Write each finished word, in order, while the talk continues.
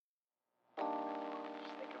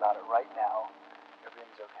about it right now,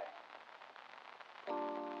 everything's okay.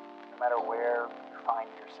 No matter where you find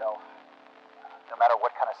yourself, no matter what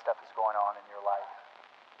kind of stuff is going on in your life,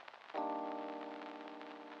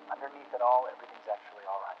 underneath it all, everything's actually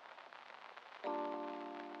all right.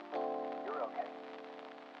 You're okay.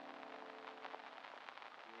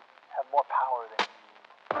 You have more power than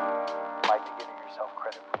you might be giving yourself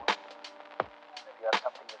credit for. If you have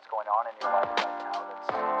something that's going on in your life right now that's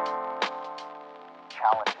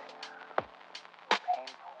challenging or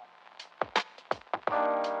painful,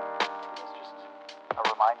 it's just a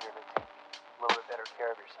reminder to take a little bit better care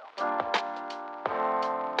of yourself.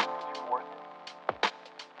 Because you're worth it.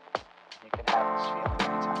 You can have this feeling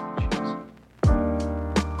anytime you choose.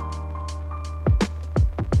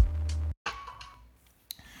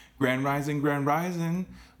 Grand Rising.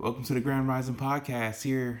 Welcome to the Grand Rising podcast.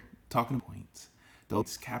 Here, talking points.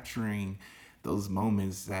 Those capturing those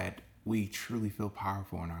moments that we truly feel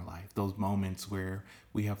powerful in our life. Those moments where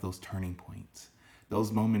we have those turning points.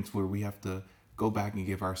 Those moments where we have to go back and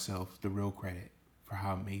give ourselves the real credit for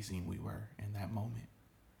how amazing we were in that moment.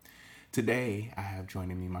 Today, I have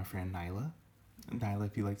joining me my friend Nyla. Nyla,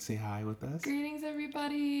 if you'd like to say hi with us. Greetings,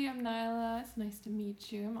 everybody. I'm Nyla. It's nice to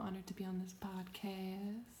meet you. I'm honored to be on this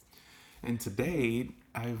podcast. And today,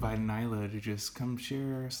 I invited Nyla to just come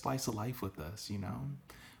share a slice of life with us,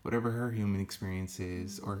 whatever her human experience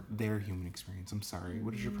is, or their human experience. I'm sorry.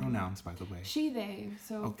 What is your pronouns, by the way? She, they.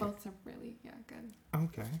 So Okay. both are really, good.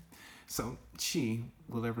 Okay. So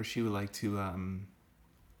whatever she would like to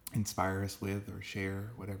inspire us with or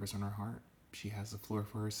share whatever's on her heart, she has the floor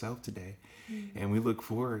for herself today. And we look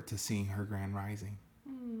forward to seeing her grand rising.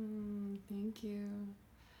 Thank you.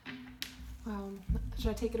 Wow. Should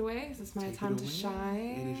I take it away? Is this my time to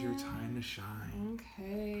shine? It is your time to shine.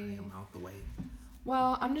 Okay. I am out the way.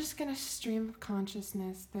 Well, I'm just going to stream of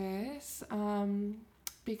consciousness this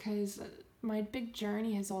because my big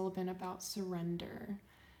journey has all been about surrender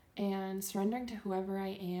and surrendering to whoever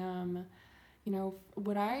I am.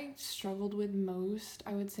 What I struggled with most,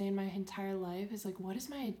 I would say, in my entire life is what is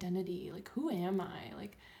my identity? Who am I?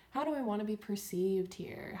 How do I want to be perceived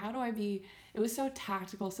here? How do I be? It was so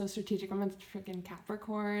tactical, so strategic. I'm a freaking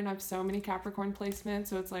Capricorn. I have so many Capricorn placements.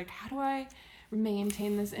 So it's how do I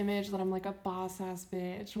maintain this image that I'm a boss ass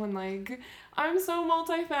bitch when I'm so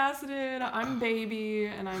multifaceted. I'm baby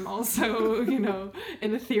and I'm also, an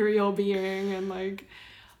ethereal being and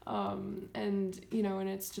and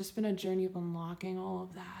it's just been a journey of unlocking all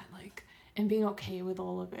of that, and being okay with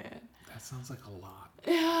all of it. That sounds like a lot.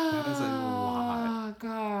 Yeah. That is a lot.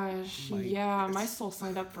 Gosh. My soul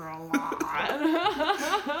signed up for a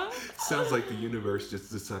lot. Sounds like the universe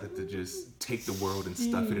just decided to just take the world and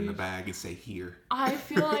stuff it in a bag and say, here. I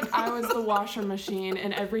feel like I was the washer machine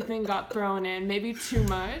and everything got thrown in. Maybe too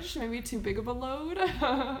much, maybe too big of a load.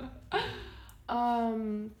 I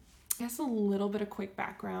guess a little bit of quick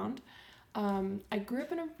background. I grew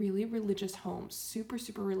up in a really religious home, super,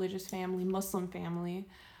 super religious family, Muslim family,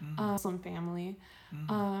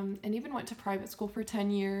 and even went to private school for 10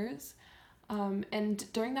 years.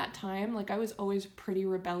 And during that time, I was always pretty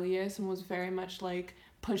rebellious and was very much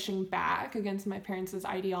pushing back against my parents'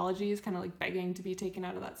 ideologies, kind of begging to be taken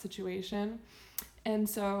out of that situation. And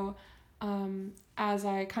so, as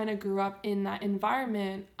I kind of grew up in that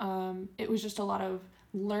environment, it was just a lot of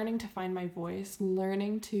learning to find my voice,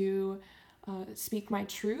 learning to speak my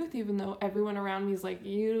truth, even though everyone around me is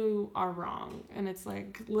you are wrong. And it's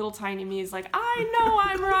little tiny me is I know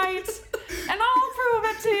I'm right, and I'll prove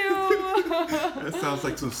it to you. That sounds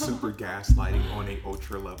like some super gaslighting on a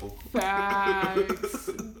ultra level. Facts.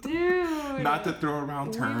 Dude. Not to throw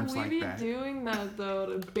around terms like that. We be doing that, though,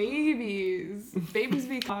 to babies. Babies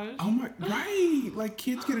be gosh. Oh my, right.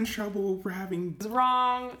 Kids get in trouble for having... It's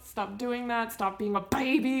wrong. Stop doing that. Stop being a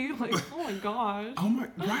baby. Oh my gosh. Oh my,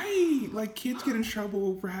 right. Kids get in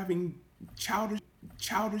trouble for having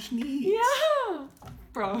childish needs. Yeah.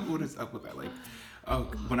 Bro. What is up with that?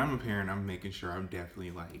 When I'm a parent, I'm making sure I'm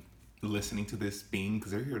definitely listening to this being,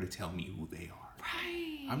 because they're here to tell me who they are.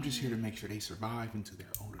 Right. I'm just here to make sure they survive into their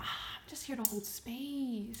older. I'm just here to hold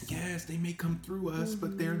space. Yes, they may come through us,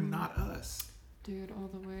 but they're not us. Dude, all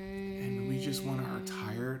the way. And we just want our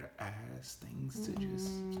tired ass things to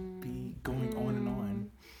just be going on and on.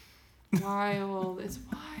 Wild. It's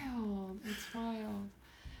wild. It's wild.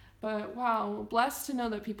 But wow, blessed to know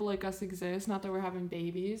that people like us exist. Not that we're having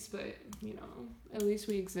babies, but at least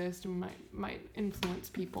we exist and might influence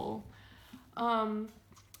people.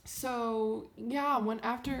 So yeah,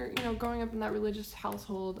 after growing up in that religious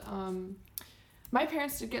household, my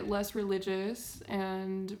parents did get less religious,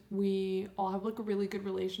 and we all have like a really good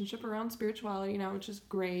relationship around spirituality now, which is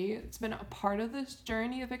great. It's been a part of this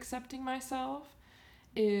journey of accepting myself,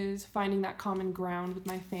 is finding that common ground with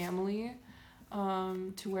my family,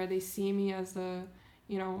 to where they see me as the,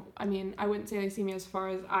 you know, I mean, I wouldn't say they see me as far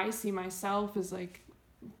as I see myself as like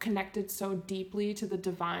connected so deeply to the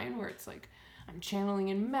divine, where it's like I'm channeling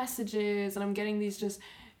in messages and I'm getting these just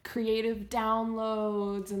creative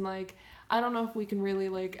downloads, and like I don't know if we can really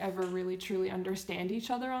like ever really truly understand each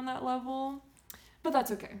other on that level, but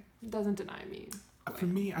that's okay. It doesn't deny me. For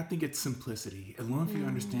me, I think it's simplicity. As long as you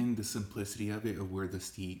understand the simplicity of it, of where the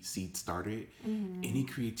seed started, any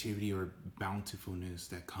creativity or bountifulness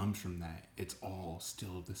that comes from that, it's all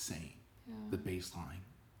still the same. Yeah. The baseline.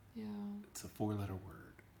 Yeah. It's a 4-letter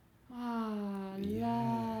word. Ah,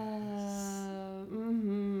 Yes. love.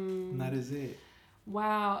 Mm-hmm. And that is it.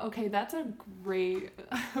 Wow. Okay, that's a great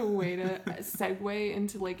way to segue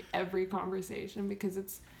into like every conversation, because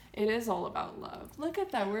it is all about love. Look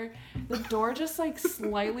at that. The door just like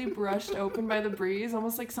slightly brushed open by the breeze,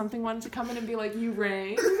 almost like something wanted to come in and be like, "You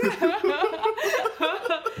rang,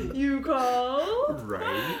 you called."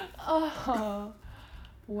 Right. Oh,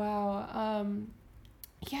 wow.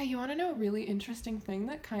 Yeah, you want to know a really interesting thing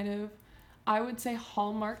that kind of, I would say,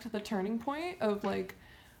 hallmarked the turning point of like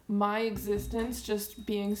my existence just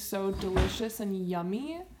being so delicious and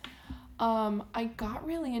yummy. I got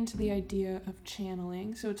really into the idea of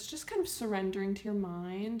channeling. So it's just kind of surrendering to your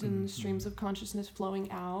mind and streams of consciousness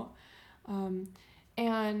flowing out.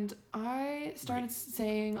 And I started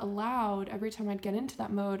saying aloud every time I'd get into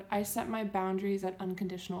that mode, I set my boundaries at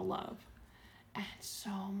unconditional love. And so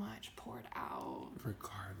much poured out.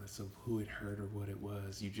 Regardless of who it hurt or what it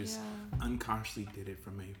was, you just unconsciously did it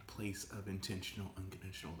from a place of intentional,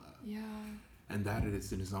 unconditional love. Yeah. And that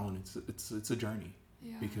is in its own, it's a journey.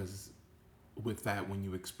 Yeah. Because with that, when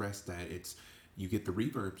you express that, you get the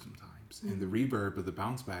reverb sometimes, and the reverb of the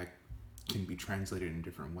bounce back can be translated in a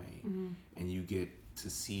different way, and you get to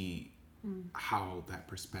see how that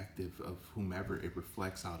perspective of whomever it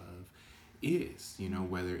reflects out of is, you know,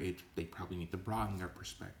 whether they probably need to broaden their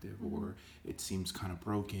perspective, or it seems kind of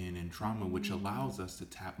broken and trauma, which allows us to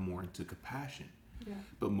tap more into compassion. Yeah.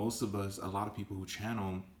 But most of us, a lot of people who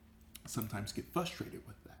channel, sometimes get frustrated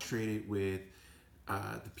with that. Frustrated with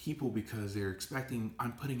the people, because they're expecting,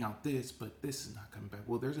 I'm putting out this, but this is not coming back.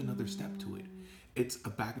 Well, there's another step to it.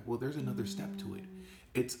 There's another step to it.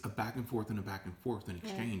 It's a back and forth and a back and forth, an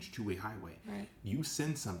exchange, two-way highway. Right. You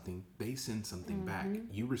send something, they send something back.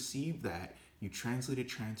 You receive that, you translate it,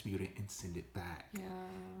 transmute it, and send it back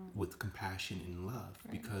with compassion and love.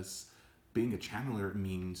 Right. Because being a channeler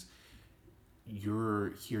means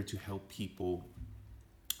you're here to help people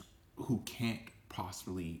who can't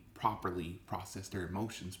properly process their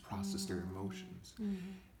emotions,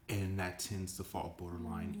 and that tends to fall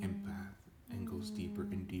borderline empath and goes deeper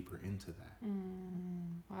and deeper into that.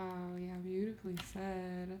 Wow, yeah, beautifully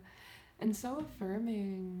said. And so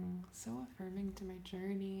affirming to my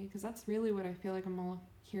journey, because that's really what I feel like I'm all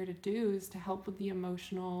here to do, is to help with the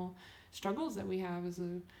emotional struggles that we have as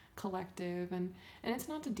a collective. And it's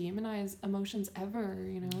not to demonize emotions ever,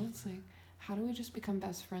 you know. It's like, how do we just become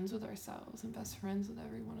best friends with ourselves and best friends with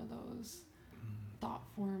every one of those thought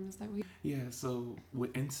forms that we... Yeah, so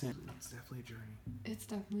with incense, it's definitely a journey. It's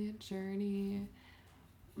definitely a journey.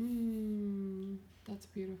 That's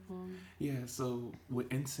beautiful. Yeah, so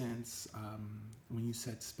with incense, when you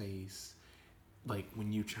set space, like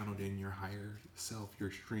when you channeled in your higher self,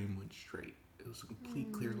 your stream went straight. It was a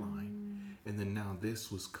complete clear line. And then now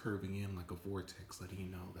this was curving in like a vortex, letting you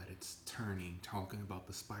know that it's turning, talking about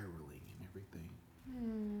the spiraling and everything.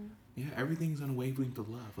 Yeah, everything's on a wavelength of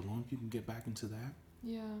love. As long as you can get back into that,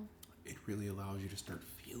 it really allows you to start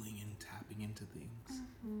feeling and tapping into things.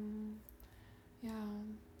 Yeah,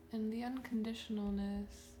 and the unconditionalness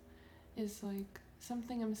is like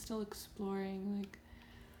something I'm still exploring. Like,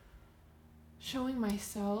 showing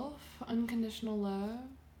myself unconditional love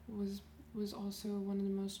was also one of the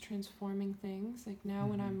most transforming things. Like now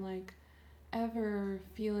when I'm like ever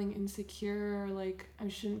feeling insecure, or like I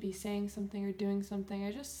shouldn't be saying something or doing something,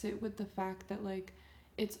 I just sit with the fact that like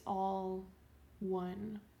it's all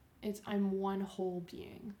one. I'm one whole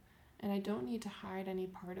being, and I don't need to hide any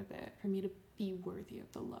part of it for me to be worthy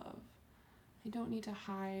of the love. I don't need to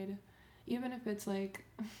hide, even if it's like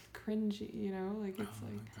cringy, you know, like it's oh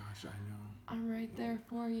my gosh, I know. I'm right there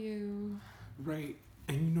for you. Right.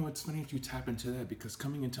 And you know, it's funny if you tap into that, because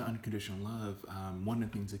coming into unconditional love, one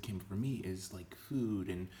of the things that came for me is like food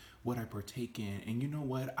and what I partake in. And you know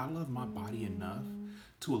what? I love my body enough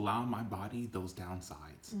to allow my body those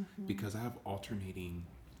downsides, because I have alternating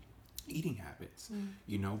eating habits,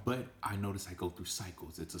 you know. But I notice I go through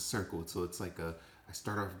cycles. It's a circle. So it's like I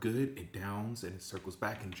start off good, it downs, and it circles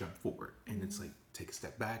back and jump forward. And it's like take a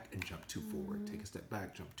step back and jump two forward. Take a step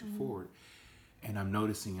back, jump two forward. And I'm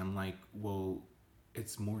noticing, I'm like, well,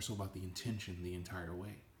 it's more so about the intention the entire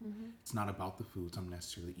way. It's not about the foods I'm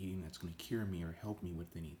necessarily eating that's going to cure me or help me with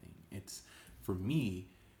anything. It's, for me,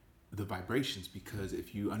 the vibrations, because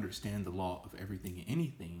if you understand the law of everything and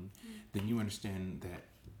anything, then you understand that,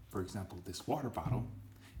 for example, this water bottle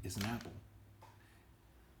is an apple.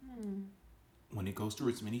 When it goes through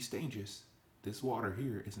its many stages, this water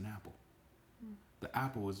here is an apple. The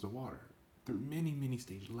apple is the water. Through many, many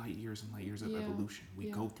stages, light years and light years of evolution, we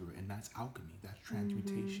go through it, and that's alchemy, that's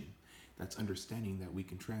transmutation, that's understanding that we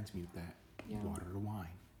can transmute that water to wine.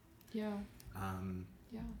 And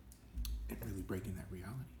really breaking that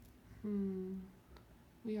reality.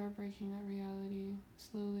 We are breaking that reality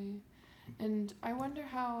slowly. And I wonder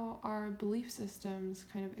how our belief systems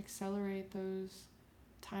kind of accelerate those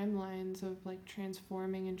timelines of like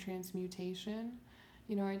transforming and transmutation.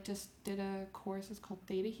 You know, I just did a course, it's called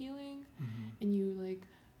Theta Healing, and you like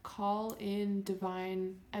call in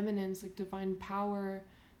divine eminence, like divine power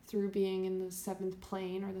through being in the 7th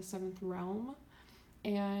plane or the 7th realm,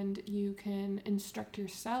 and you can instruct your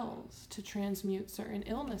cells to transmute certain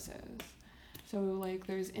illnesses. So like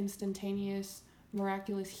there's instantaneous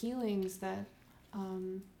miraculous healings that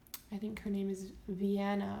I think her name is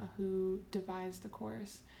Vienna, who devised the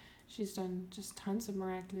course. She's done just tons of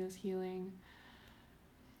miraculous healing.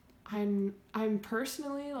 I'm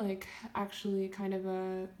personally like actually kind of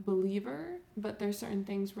a believer, but there's certain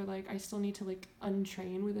things where like I still need to like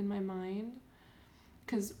untrain within my mind,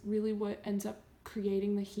 because really what ends up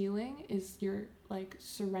creating the healing is your like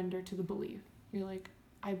surrender to the belief. You're like,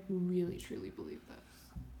 I really truly believe this.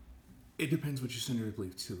 It depends what you surrender to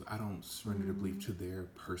belief to. I don't surrender to belief to their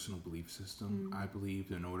personal belief system. I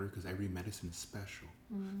believe in order, because every medicine is special.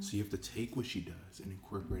 So you have to take what she does and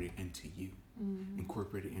incorporate it into you.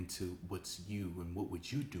 Incorporate it into what's you and what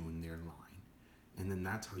would you do in their line. And then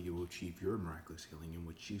that's how you will achieve your miraculous healing and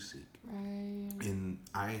what you seek. Right. And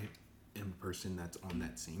I am a person that's on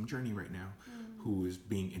that same journey right now, who is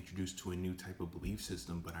being introduced to a new type of belief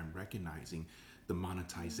system, but I'm recognizing the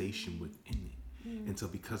monetization within it. And so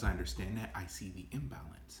because I understand that, I see the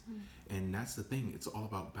imbalance. And that's the thing. It's all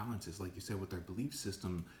about balances. Like you said, with our belief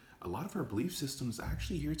system, a lot of our belief systems are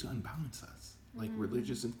actually here to unbalance us, like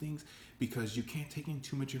religious and things, because you can't take in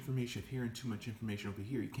too much information here and too much information over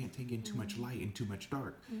here. You can't take in too much light and too much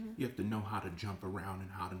dark. You have to know how to jump around and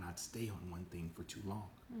how to not stay on one thing for too long.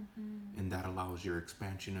 And that allows your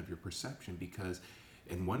expansion of your perception, because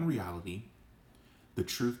in one reality, the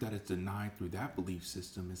truth that is denied through that belief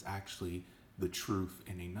system is actually the truth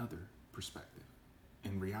in another perspective.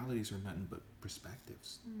 And realities are nothing but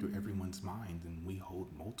perspectives through everyone's mind, and we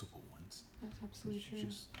hold multiple ones. That's absolutely true.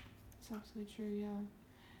 That's absolutely true, yeah.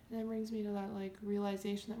 And that brings me to that like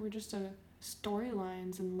realization that we're just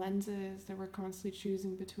storylines and lenses that we're constantly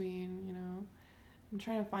choosing between, you know, and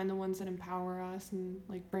trying to find the ones that empower us and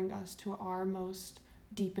like bring us to our most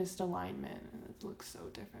deepest alignment. And it looks so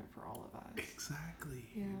different for all of us. Exactly.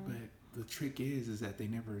 Yeah. But the trick is that they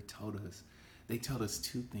never told us. They told us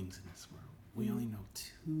 2 things in this world. We only know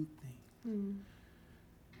 2 things.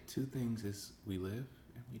 2 things is we live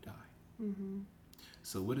and we die.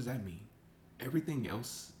 So what does that mean? Everything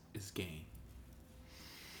else is gain.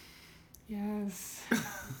 Yes.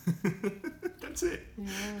 That's it.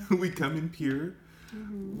 Yeah. We come in pure.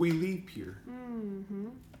 We leave pure.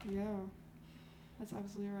 Yeah. That's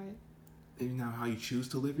absolutely right. And now how you choose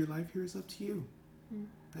to live your life here is up to you.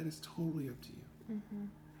 That is totally up to you.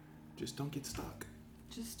 Just don't get stuck.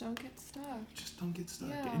 Just don't get stuck. Just don't get stuck.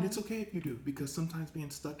 Yeah. And it's okay if you do, because sometimes being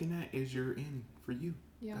stuck in that is your end for you.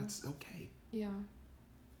 Yeah. That's okay. Yeah.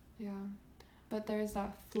 Yeah. But there's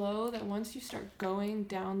that flow that once you start going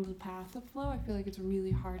down the path of flow, I feel like it's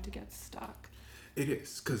really hard to get stuck. It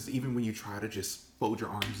is, because even when you try to just fold your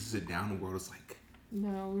arms and sit down, the world is like,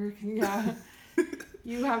 no,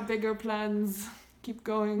 you have bigger plans. Keep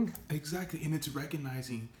going. Exactly. And it's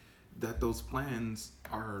recognizing that those plans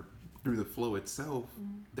are through the flow itself,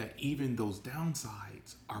 that even those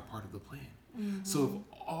downsides are part of the plan. So if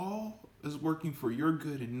all is working for your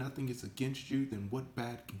good and nothing is against you, then what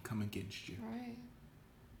bad can come against you?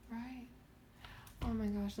 Right. Oh my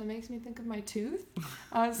gosh, that makes me think of my tooth.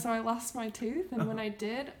 So I lost my tooth, and when I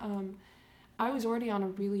did, I was already on a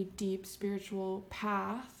really deep spiritual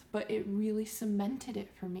path, but it really cemented it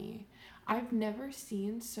for me. I've never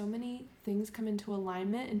seen so many things come into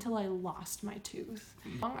alignment until I lost my tooth.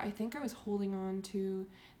 I think I was holding on to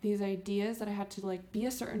these ideas that I had to like be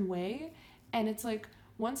a certain way, and it's like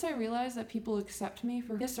once I realized that people accept me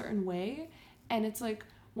for a certain way, and it's like,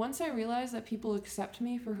 once I realized that people accept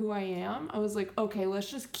me for who I am, I was like, okay, let's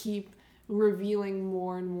just keep revealing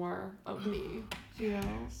more and more of me. You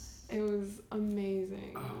know? It was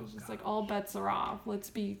amazing. It was just like, all bets are off. Let's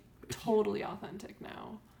be totally authentic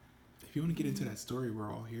now. If you want to get into that story,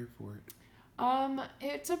 we're all here for it.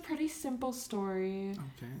 It's a pretty simple story.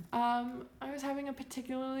 Okay. I was having a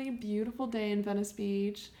particularly beautiful day in Venice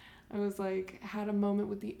Beach. I was like, had a moment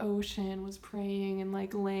with the ocean, was praying and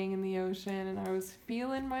like laying in the ocean, and I was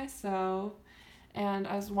feeling myself. And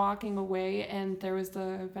I was walking away, and there was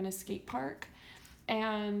the Venice skate park,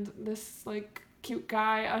 and this like cute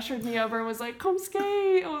guy ushered me over and was like, come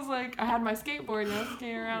skate. I was like, I had my skateboard and I was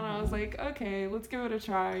skating around, and I was like, okay, let's give it a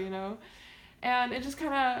try, you know. And it just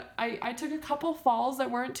kind of, I took a couple falls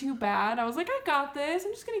that weren't too bad. I was like, I got this.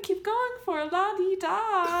 I'm just going to keep going for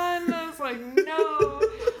la-dee-da. And I was like, no,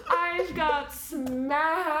 I got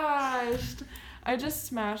smashed. I just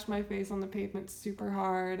smashed my face on the pavement super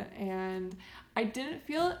hard. And I didn't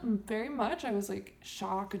feel it very much. I was like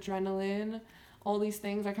shock, adrenaline, all these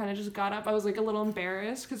things. I kind of just got up. I was like a little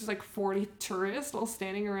embarrassed because there's like 40 tourists all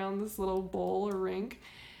standing around this little bowl or rink.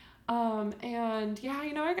 And yeah,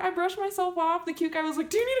 you know, I brushed myself off. The cute guy was like,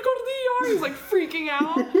 do you need to go to the ER? He's like freaking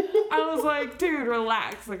out. I was like, dude,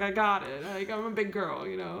 relax. Like, I got it. Like, I'm a big girl,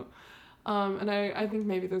 you know? And I think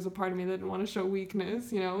maybe there's a part of me that didn't want to show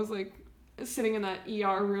weakness, you know? I was like sitting in that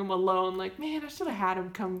ER room alone, like, man, I should have had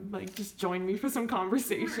him come, like, just join me for some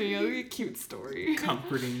conversation, you know? Like a cute story.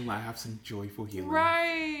 Comforting laughs and joyful healing.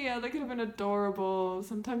 Right. Yeah, that could have been adorable.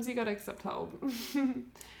 Sometimes you gotta accept help.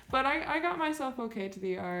 But I got myself okay to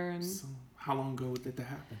the ER. And so, how long ago did that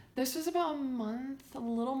happen? This was about a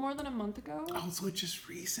little more than a month ago. Oh, so it just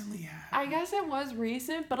recently happened. I guess it was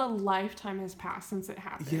recent, but a lifetime has passed since it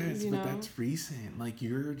happened. Yes, you but know? that's recent. Like,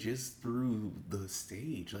 you're just through the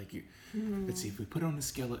stage. Like, let's see, if we put it on a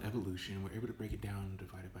scale of evolution, we're able to break it down and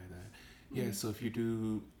divide it by that. Yeah, so if you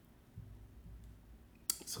do...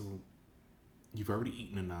 So, you've already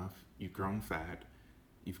eaten enough, you've grown fat,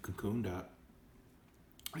 you've cocooned up,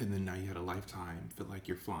 and then now you had a lifetime, feel like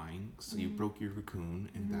you're flying. So you broke your cocoon,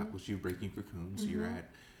 and that was you breaking cocoon. So you're at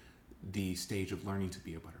the stage of learning to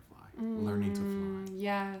be a butterfly, learning to fly.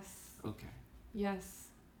 Yes. Okay. Yes.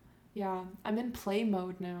 Yeah. I'm in play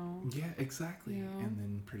mode now. Yeah, exactly. Yeah. And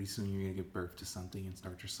then pretty soon you're going to give birth to something and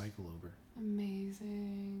start your cycle over.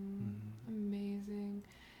 Amazing. Amazing.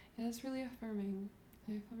 Yeah, that's really affirming.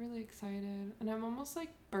 I feel really excited. And I'm almost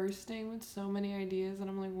like bursting with so many ideas, and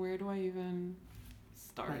I'm like, where do I even...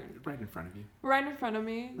 start? Right in front of you. Right in front of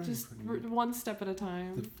me. Just one step at a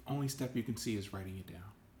time. The only step you can see is writing it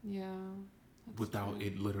down. Yeah. Without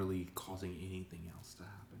it literally causing anything else to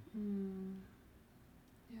happen.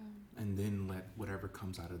 Yeah. And then let whatever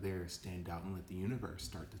comes out of there stand out, and let the universe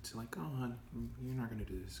start to like, oh, hon, you're not going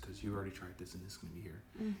to do this because you already tried this and this is going to be here.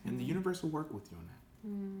 And the universe will work with you on that.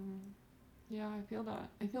 Yeah, I feel that.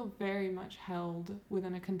 I feel very much held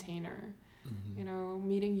within a container. You know,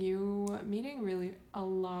 meeting really a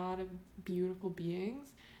lot of beautiful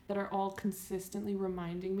beings that are all consistently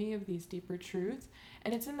reminding me of these deeper truths.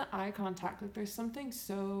 And it's in the eye contact. Like, there's something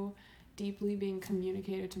so deeply being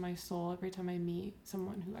communicated to my soul every time I meet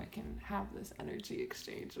someone who I can have this energy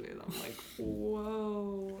exchange with. I'm like,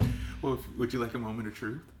 whoa. Well, would you like a moment of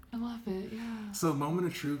truth? I love it, yeah. So, moment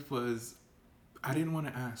of truth was, I didn't want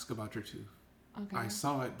to ask about your tooth. Okay. I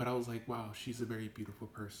saw it, but I was like, wow, she's a very beautiful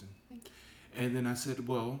person. Thank you. And then I said,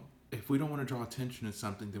 well, if we don't want to draw attention to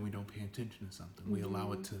something, then we don't pay attention to something. We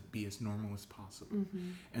allow it to be as normal as possible.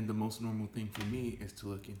 And the most normal thing for me is to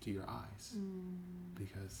look into your eyes.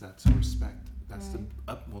 Because that's respect. That's the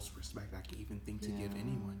utmost respect I can even think to give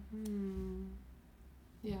anyone.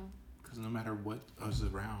 Yeah. Because no matter what is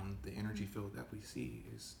around, the energy field that we see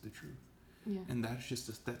is the truth. Yeah. And that's just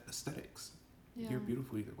aesthetics. Yeah. You're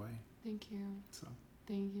beautiful either way. Thank you. So.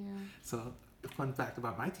 Thank you. So, the fun fact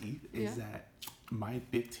about my teeth is that my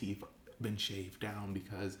big teeth been shaved down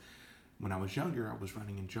because when I was younger, I was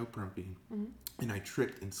running and joke roping, and I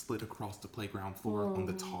tripped and slid across the playground floor on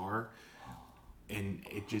the tar, and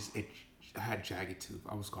it I had jagged tooth.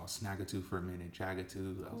 I was called Snaggletooth for a minute. Jagged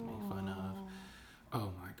tooth, I was made fun of.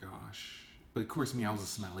 Oh my gosh. But of course, I was a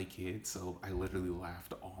smiley kid, so I literally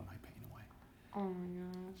laughed all my pain away. Oh my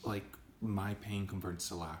gosh. Like, my pain converts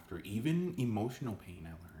to laughter. Even emotional pain, I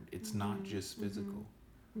learned. It's not just physical.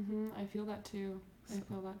 I feel that too. I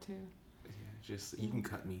feel that too. Yeah, just, you can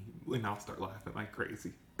cut me and I'll start laughing like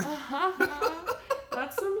crazy.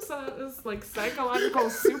 That's some like psychological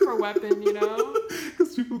super weapon, you know? Because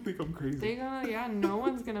Because people think I'm crazy. They gonna, yeah, no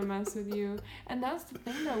one's gonna mess with you. And that's the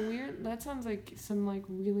thing though, that sounds like some like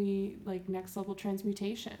really like next level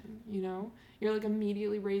transmutation, you know? You're like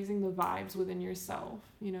immediately raising the vibes within yourself,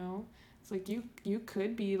 you know? It's like you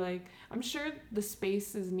could be like, I'm sure the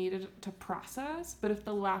space is needed to process, but if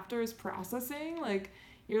the laughter is processing, like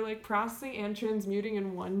you're like processing and transmuting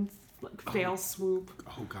in one like fail swoop.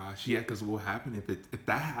 Oh gosh, yeah, because what will happen if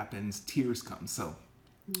that happens, tears come. So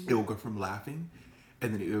it will go from laughing,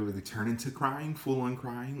 and then it will either turn into crying, full on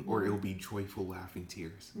crying, or it will be joyful laughing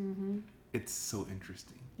tears. It's so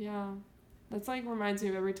interesting. Yeah. That's like reminds me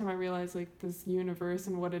of every time I realize like this universe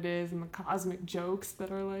and what it is and the cosmic jokes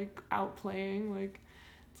that are like outplaying. Like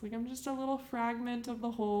it's like I'm just a little fragment of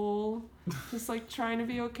the whole. Just like trying to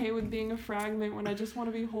be okay with being a fragment when I just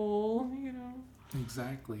want to be whole, you know?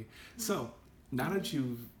 Exactly. So now that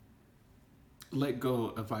you've let go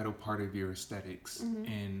a vital part of your aesthetics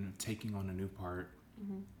and taking on a new part,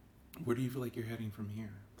 where do you feel like you're heading from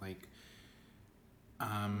here? Like,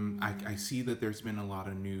 I see that there's been a lot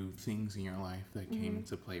of new things in your life that came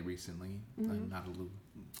into play recently. Not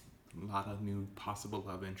a lot of new possible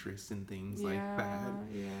love interests and things like that.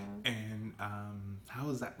 Yeah. And how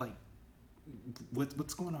is that like?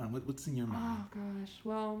 What's going on? What's in your mind? Oh gosh.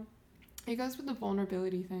 Well, it goes with the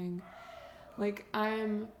vulnerability thing. Like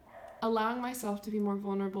I'm allowing myself to be more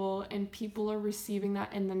vulnerable, and people are receiving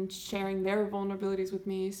that and then sharing their vulnerabilities with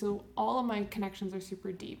me. So all of my connections are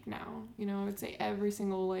super deep now. You know, I would say every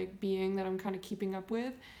single like being that I'm kind of keeping up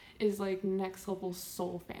with is like next level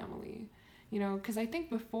soul family. You know, because I think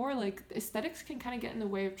before, like, aesthetics can kind of get in the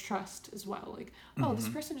way of trust as well. Like, oh, this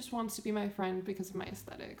person just wants to be my friend because of my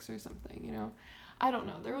aesthetics or something, you know? I don't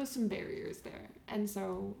know. There was some barriers there. And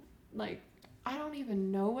so, like, I don't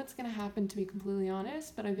even know what's going to happen, to be completely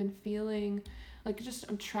honest, but I've been feeling like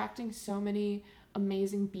just attracting so many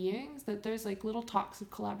amazing beings that there's, like, little talks of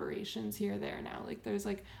collaborations here or there now. Like, there's,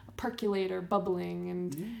 like, a percolator bubbling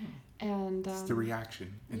and it's the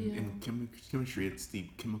reaction in chemistry. It's the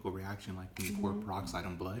chemical reaction, like when you pour peroxide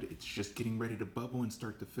on blood, it's just getting ready to bubble and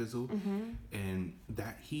start to fizzle. And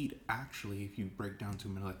that heat, actually, if you break down to a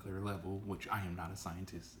molecular level, which I am not a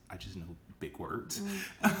scientist, I just know big words,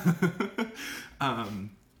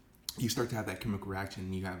 you start to have that chemical reaction,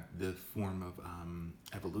 and you have the form of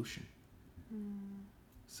evolution.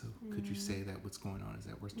 So could you say that what's going on is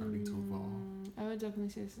that we're starting to evolve? I would definitely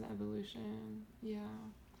say this is evolution. Yeah.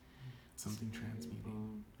 Something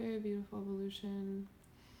transmuting. Very beautiful evolution.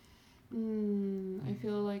 I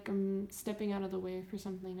feel like I'm stepping out of the way for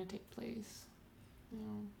something to take place. You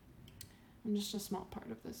know, I'm just a small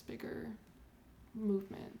part of this bigger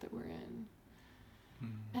movement that we're in.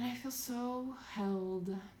 And I feel so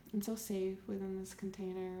held and so safe within this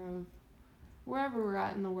container of wherever we're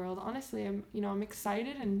at in the world. Honestly, I'm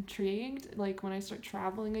excited and intrigued, like when I start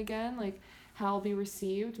traveling again, like how I'll be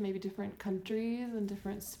received, maybe different countries and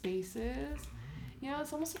different spaces. You know,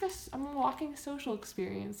 it's almost like I'm a walking social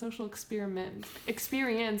experiment,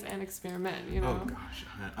 you know? Oh gosh,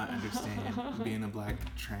 I understand. Being a black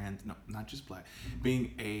not just black,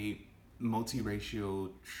 being a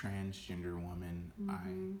multiracial transgender woman,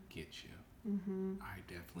 I get you. I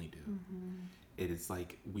definitely do. It is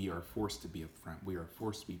like we are forced to be upfront. We are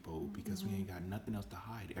forced to be bold because we ain't got nothing else to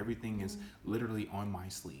hide. Everything is literally on my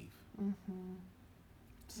sleeve.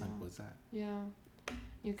 Simple as that. Yeah.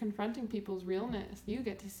 You're confronting people's realness. You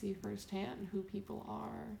get to see firsthand who people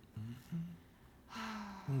are.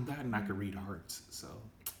 Well, that and I could read hearts, so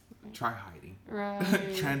try hiding.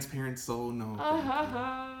 Right. Transparent soul, no.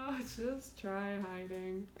 Just try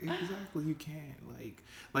hiding. Exactly, you can't.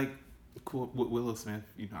 Like cool with Willow Smith,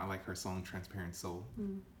 you know, I like her song Transparent Soul.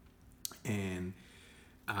 And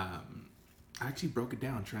I actually broke it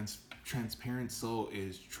down. Transparent Soul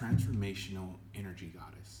is transformational energy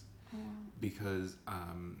goddess. Because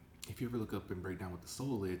if you ever look up and break down what the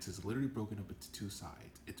soul is, it's literally broken up into two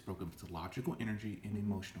sides. It's broken up into logical energy and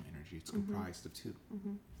emotional energy. It's comprised of two.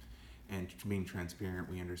 And being transparent,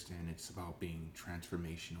 we understand it's about being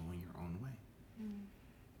transformational in your own way.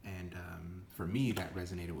 And for me, that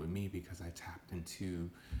resonated with me because I tapped into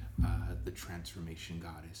the transformation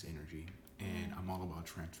goddess energy. And I'm all about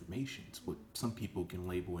transformations. What some people can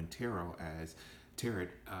label in tarot as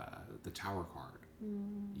the Tower card,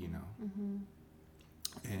 you know.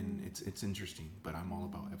 And it's interesting, but I'm all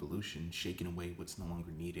about evolution, shaking away what's no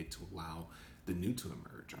longer needed to allow the new to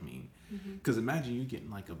emerge. I mean, because imagine you getting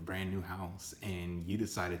like a brand new house and you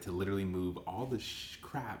decided to literally move all the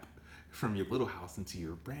crap from your little house into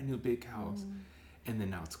your brand new big house, and then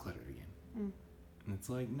now it's cluttered again. And it's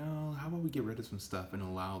like, no, how about we get rid of some stuff and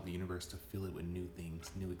allow the universe to fill it with new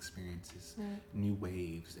things, new experiences, new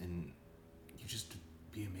waves, and you just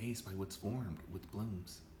be amazed by what's formed with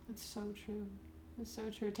blooms. It's so true. It's so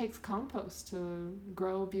true. It takes compost to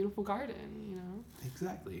grow a beautiful garden, you know?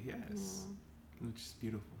 Exactly, yes. Yeah. Which is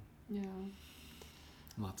beautiful. Yeah.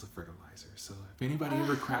 Lots of fertilizer. So if anybody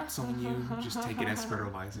ever craps on you, just take it as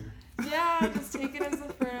fertilizer. Yeah, just take it as a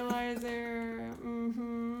fertilizer.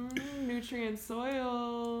 Nutrient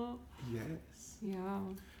soil. Yes. Yeah.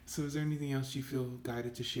 So is there anything else you feel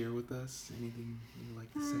guided to share with us? Anything you'd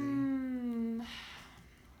like to say?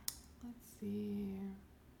 Let's see.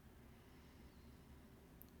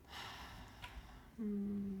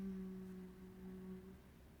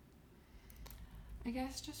 I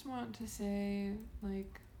guess just want to say,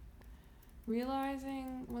 like,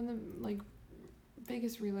 realizing one of the, like,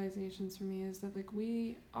 biggest realizations for me is that, like,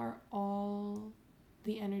 we are all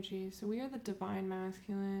the energy. So we are the divine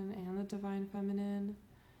masculine and the divine feminine,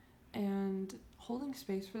 and holding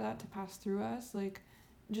space for that to pass through us, like,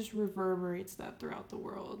 just reverberates that throughout the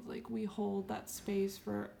world. Like, we hold that space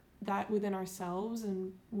for that within ourselves,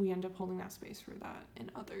 and we end up holding that space for that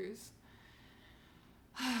in others.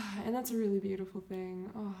 And that's a really beautiful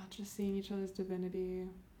thing. Oh, just seeing each other's divinity.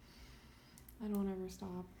 I don't ever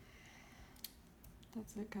stop.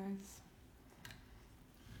 That's it, guys.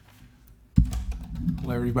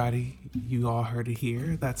 Well, everybody, you all heard it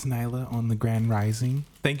here. That's Nyla on the Grand Rising.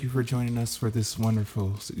 Thank you for joining us for this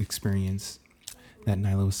wonderful experience that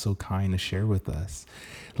Nyla was so kind to share with us.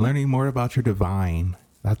 Learning more about your divine,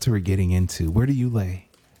 that's what we're getting into. Where do you lay?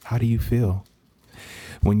 How do you feel?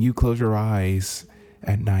 When you close your eyes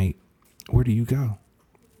at night, where do you go?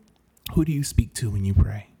 Who do you speak to when you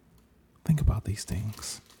pray? Think about these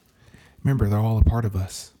things. Remember, they're all a part of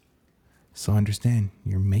us. So understand,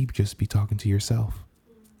 you may just be talking to yourself.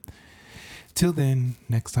 Till then,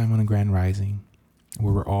 next time on a Grand Rising,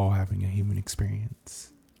 where we're all having a human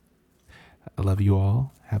experience. I love you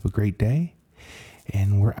all. Have a great day.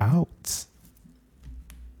 And we're out. Just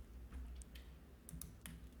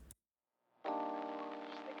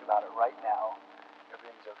think about it right now.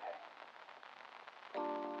 Everything's okay.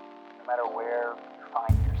 No matter where you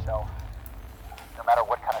find yourself, no matter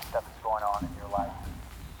what kind of stuff is going on in your life,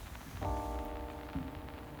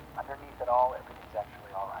 underneath it all, everything's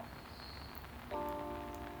actually all right.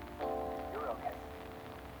 You're okay.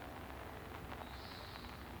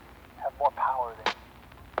 You have more power than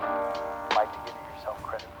you like to give yourself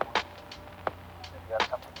credit for. If you have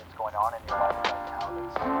something that's going on in your life right now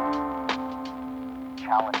that's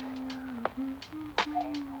challenging,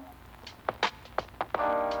 painful,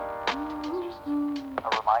 it's just a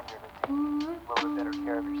reminder to take a little bit better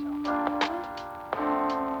care of yourself.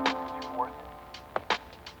 Because you're worth it.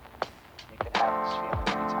 You can have this feeling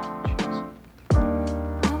anytime you choose.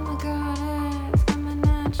 I'm the goddess coming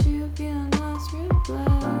at you, feeling lost real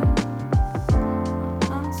blood.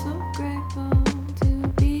 I'm so grateful to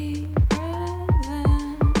be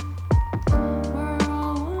present. We're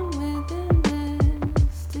all one within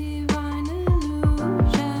this divine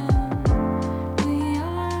illusion. We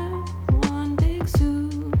are one big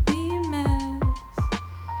soupy mess.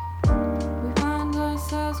 We find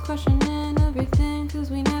ourselves questioning everything 'cause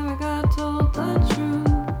we never got told the truth.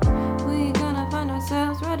 We gonna find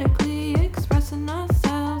ourselves radically expressing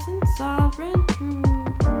ourselves in sovereign truth.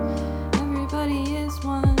 Everybody is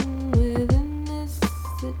one within this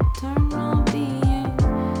eternal being.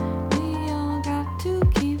 We all got to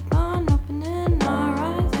keep on opening our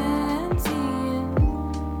eyes and seeing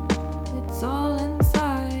it's all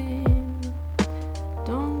inside.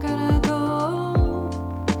 Don't gotta go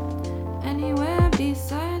anywhere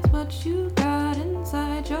besides what you got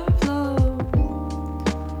inside your flow.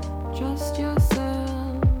 Trust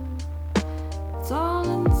yourself, it's all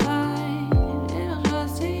inside. It'll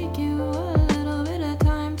just take you a little bit of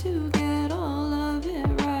time to get all of it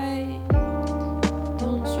right.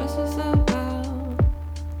 Don't stress yourself out,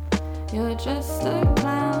 you're just a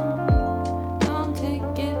clown. Don't take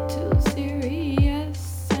it too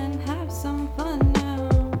serious and have some fun now.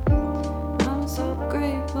 I'm so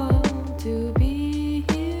grateful to be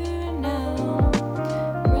here now.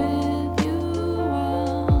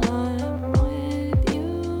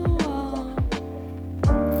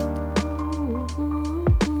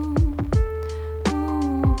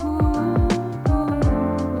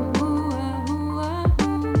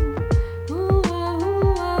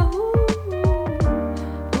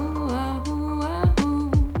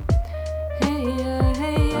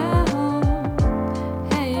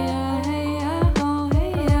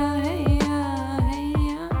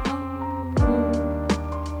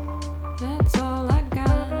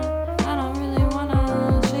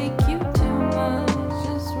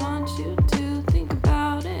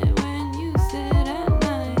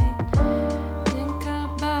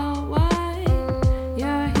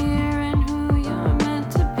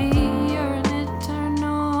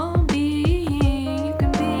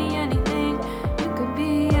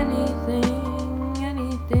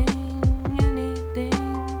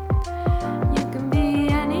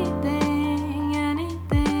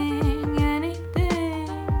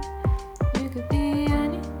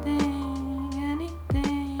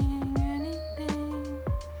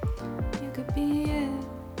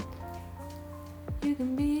 you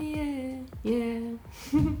can be it. Yeah.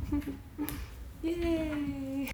 Yay.